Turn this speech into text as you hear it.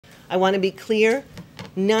I want to be clear,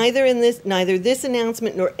 neither this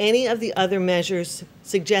announcement nor any of the other measures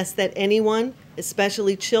suggest that anyone,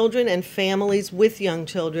 especially children and families with young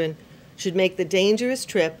children, should make the dangerous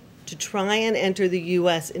trip to try and enter the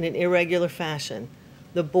U.S. in an irregular fashion.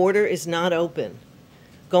 The border is not open.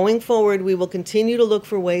 Going forward, we will continue to look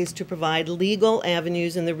for ways to provide legal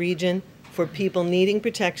avenues in the region for people needing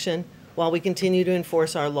protection while we continue to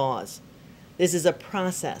enforce our laws. This is a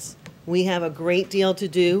process. We have a great deal to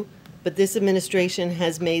do, but this administration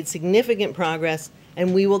has made significant progress,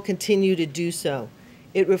 and we will continue to do so.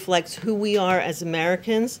 It reflects who we are as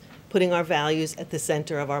Americans, putting our values at the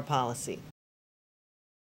center of our policy.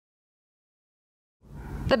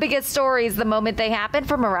 The biggest stories the moment they happen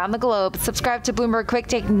from around the globe. Subscribe to Bloomberg Quick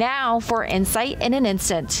Take now for insight in an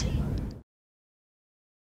instant.